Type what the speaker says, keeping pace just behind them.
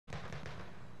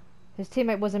His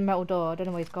teammate was in metal door. I don't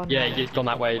know where he's gone. Yeah, now. he's gone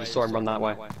that way. You saw him run that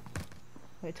way.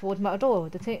 Wait, towards metal door.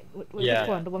 The team. Yeah. Which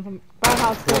one? The one from brown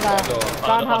house still there.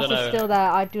 Brown house is still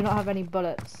there. I do not have any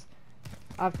bullets.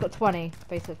 I've got 20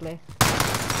 basically.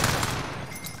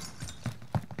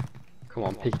 Come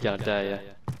on, peek again, I dare ya.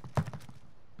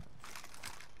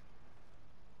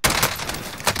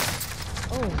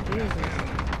 Oh Jesus.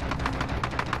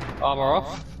 Armor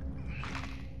off.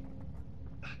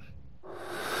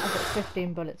 I've got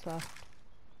 15 bullets left.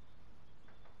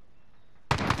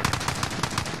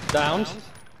 Downed.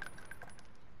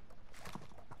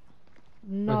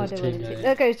 No idea where the team.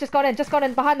 Okay, he's just gone in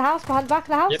behind the house, behind the back of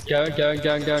the house. Yep, going.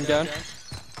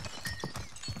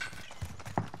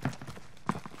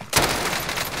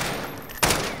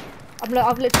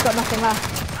 I've literally got nothing left.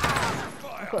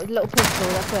 I've got a little pistol,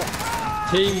 that's it.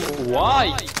 Team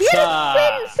White! He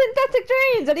had synthetic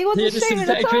dreams and he wasn't shooting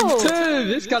at all! Too.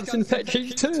 This guy's synthetic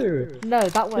dreams too! No,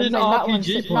 that one.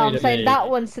 I'm saying that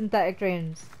one's synthetic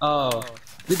dreams. Oh.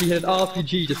 He had an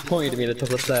RPG just pointed at me at the top of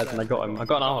the stairs and I got him. I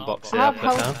got an armor box here.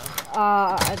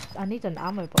 I need an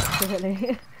ammo box,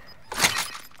 really.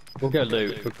 We'll go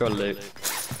loot.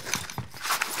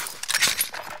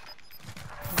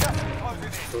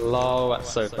 Lol,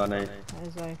 that's so funny. That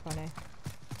is very funny.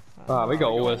 Wow, we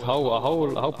got all this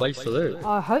whole place to loot.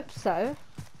 I hope so.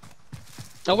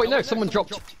 Oh wait, no, someone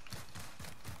dropped.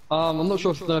 I'm not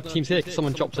sure if the team's here because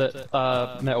someone dropped it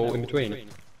metal in between.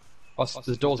 Oh,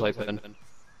 the door's open.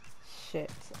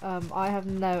 Shit. I have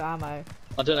no ammo.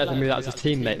 I don't know if maybe that was his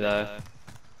teammate though.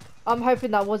 I'm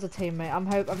hoping that was a teammate. I'm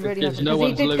really hoping. No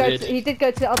one's looted. He did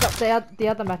go to the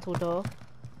other metal door.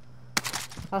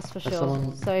 That's for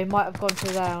sure. So he might have gone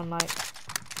through there and like.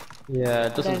 Yeah,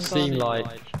 it doesn't seem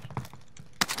like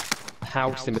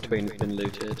house in between has been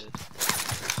looted.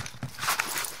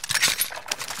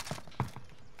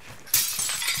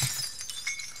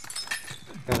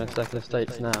 Going to second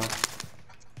estates now.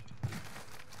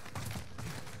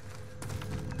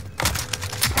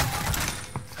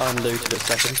 Unlooted at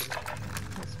second.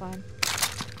 That's fine.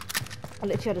 I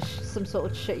literally had some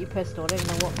sort of shitty pistol. I don't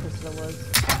even know what pistol it was.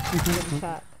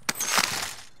 Check.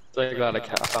 So glad I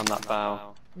found that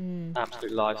bow.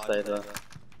 Absolute lifesaver.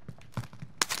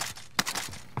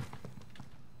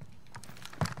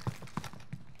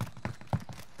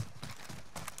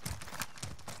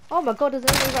 Oh my god, there's an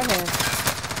enemy right here.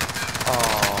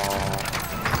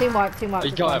 Oh. Team wipe.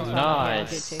 You got him,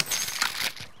 nice. He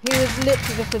was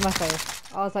literally just in my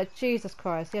face. I was like, Jesus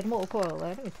Christ, he had mortal coil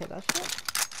there. Let me take that shit.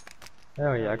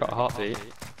 Oh yeah, I got a heartbeat.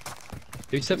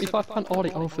 Dude, £75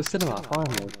 Ollie, oh for cinema,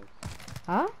 finally.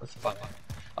 Huh? That's fun.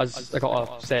 I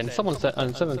got a saying, someone said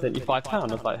 £75, I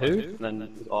was like, who? And then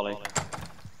it was Ollie.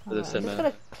 For the cinema. I'm just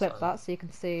gonna clip that so you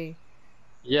can see.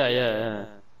 Yeah.